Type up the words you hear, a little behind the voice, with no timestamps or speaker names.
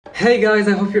Hey guys,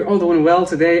 I hope you're all doing well.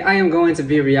 Today I am going to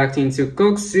be reacting to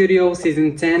Coke Studio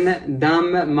Season 10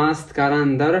 Dam Mast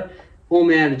Qalandar,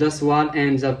 Umair, Jaswal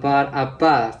and Jabar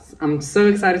Abbas. I'm so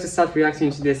excited to start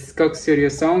reacting to this Coke Studio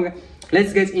song.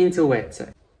 Let's get into it.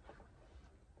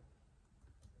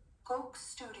 Coke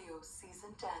Studio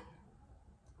Season 10.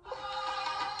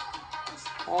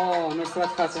 Oh, نصرت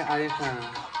فتح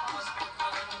عليها.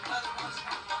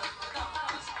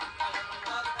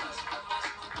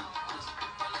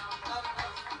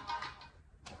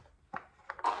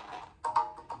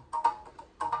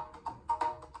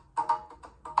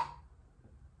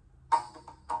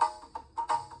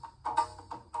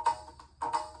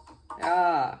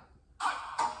 Yeah.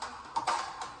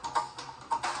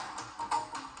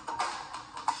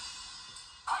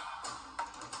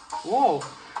 Whoa.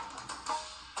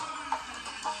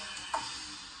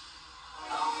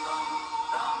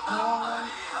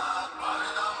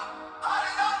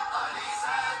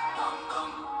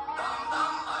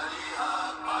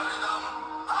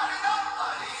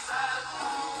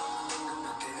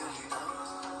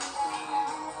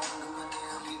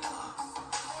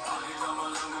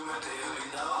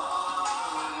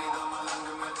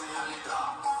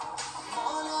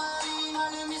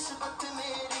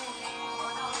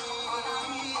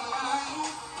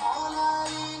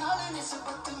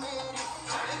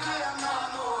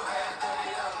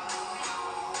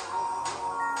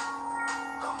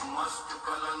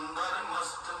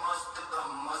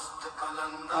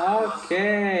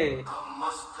 Okay.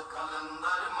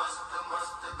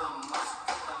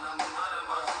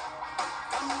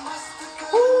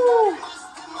 Woo.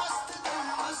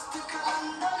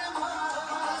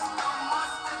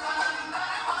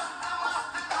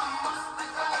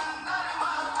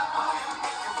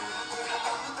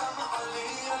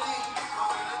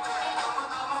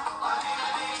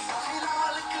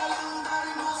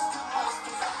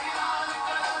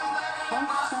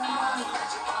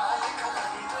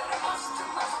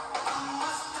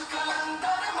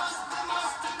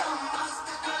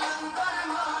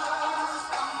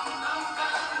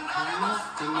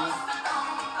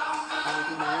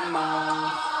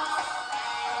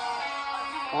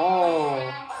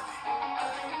 Oh.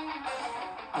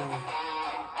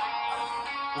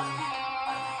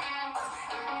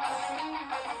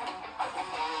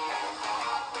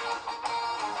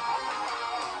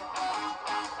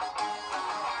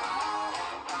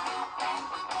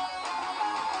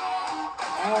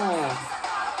 Oh,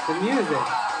 the music.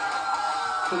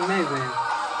 It's amazing.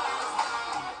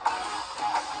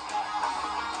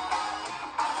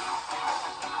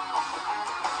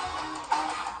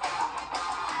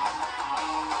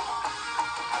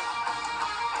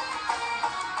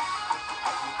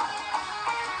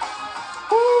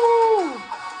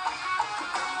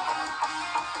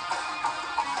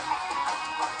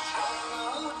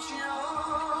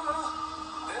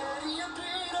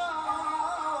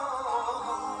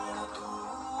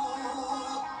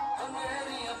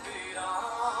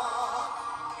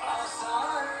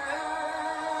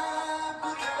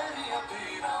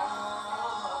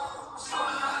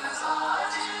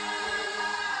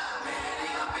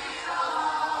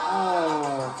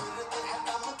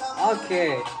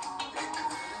 Okay.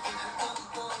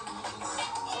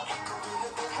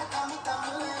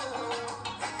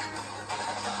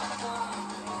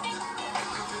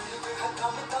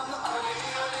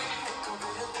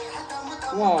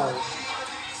 Wow.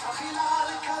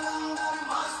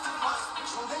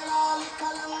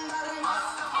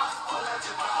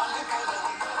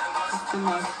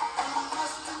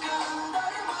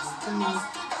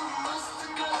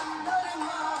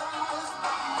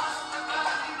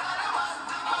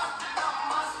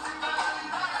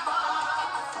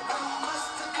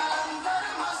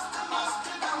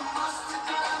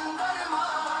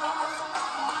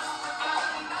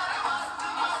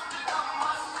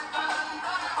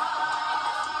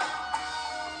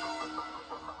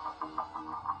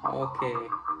 Okay.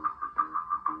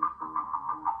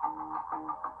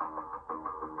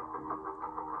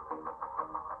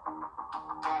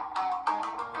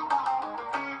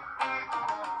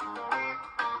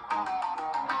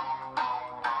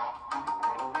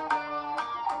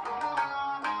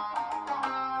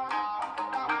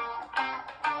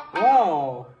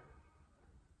 Whoa.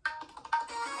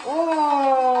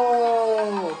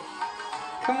 Whoa.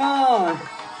 Come on.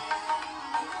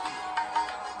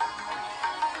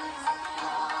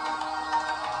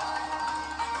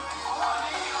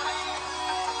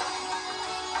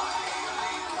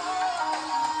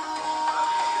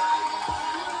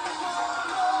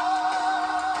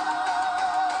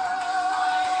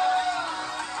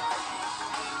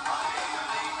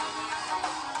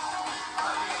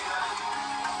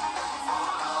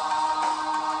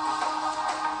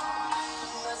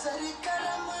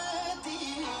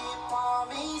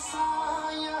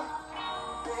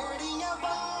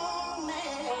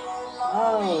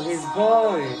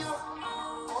 voice.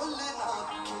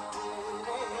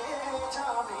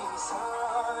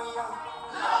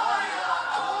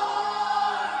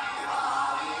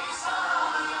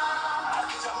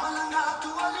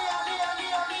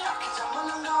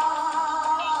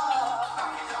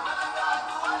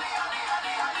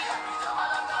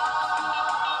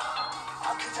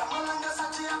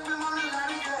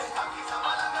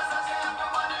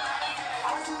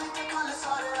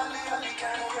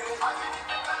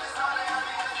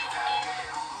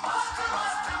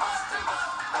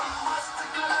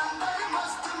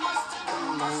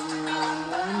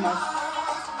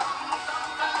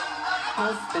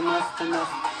 Mast.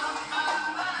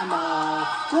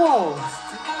 Whoa!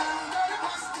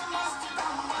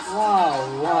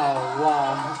 Wow.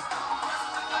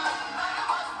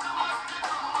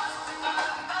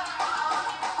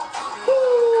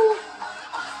 Woo!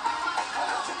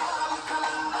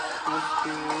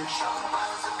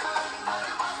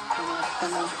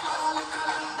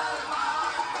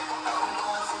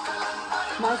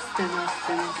 Mast.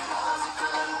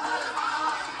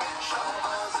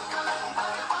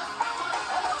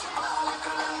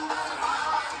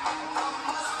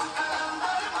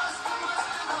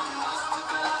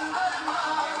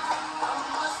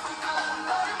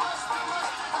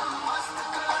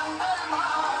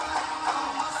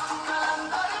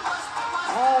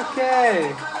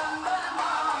 Okay.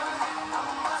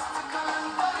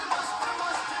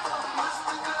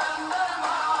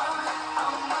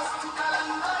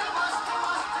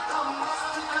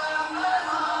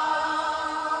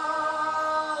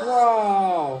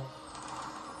 Wow.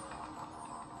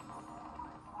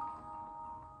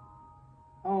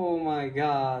 Oh my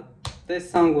god.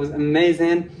 This song was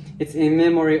amazing. It's in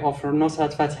memory of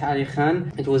Nusrat Fateh Ali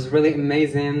Khan. It was really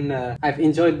amazing. I've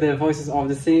enjoyed the voices of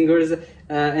the singers.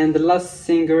 And the last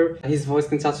singer, his voice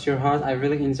can touch your heart. I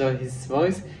really enjoyed his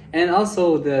voice. And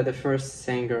also the first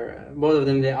singer. Both of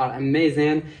them, they are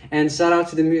amazing. And shout out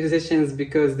to the musicians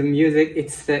because the music,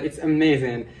 it's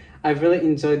amazing. I really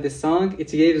enjoyed the song.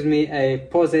 It gives me a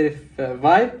positive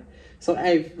vibe. So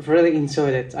I really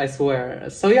enjoyed it, I swear.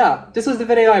 So yeah, this was the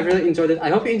video. I really enjoyed it.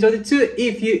 I hope you enjoyed it too.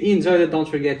 If you enjoyed it, don't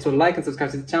forget to like and subscribe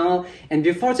to the channel. And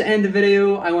before to end the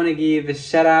video, I want to give a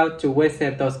shout out to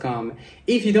whatsapp.com.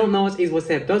 If you don't know what is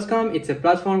whatsapp.com, it's a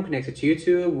platform connected to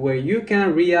YouTube where you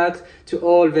can react to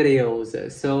all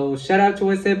videos. So shout out to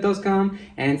whatsapp.com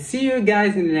and see you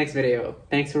guys in the next video.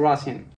 Thanks for watching.